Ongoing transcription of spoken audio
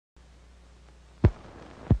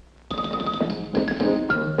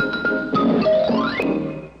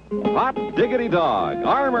Hot diggity dog,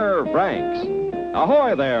 Armour Franks.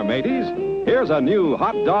 Ahoy there, mateys. Here's a new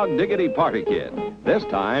hot dog diggity party kit. This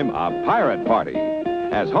time, a pirate party.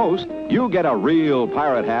 As host, you get a real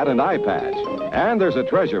pirate hat and eye patch. And there's a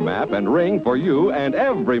treasure map and ring for you and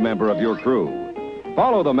every member of your crew.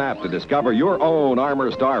 Follow the map to discover your own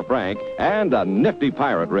Armour Star Frank and a nifty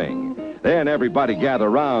pirate ring. Then everybody gather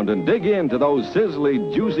round and dig into those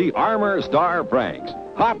sizzly, juicy Armour Star Franks.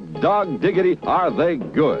 Hot dog diggity, are they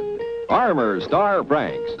good? Armour Star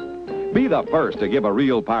Franks. Be the first to give a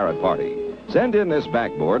real pirate party. Send in this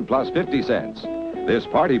backboard plus 50 cents. This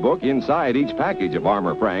party book inside each package of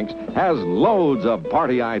Armour Franks has loads of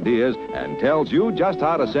party ideas and tells you just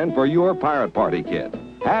how to send for your pirate party kit.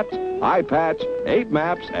 Hat, eye patch, 8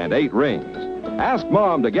 maps, and 8 rings. Ask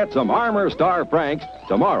Mom to get some Armour Star Franks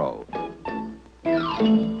tomorrow.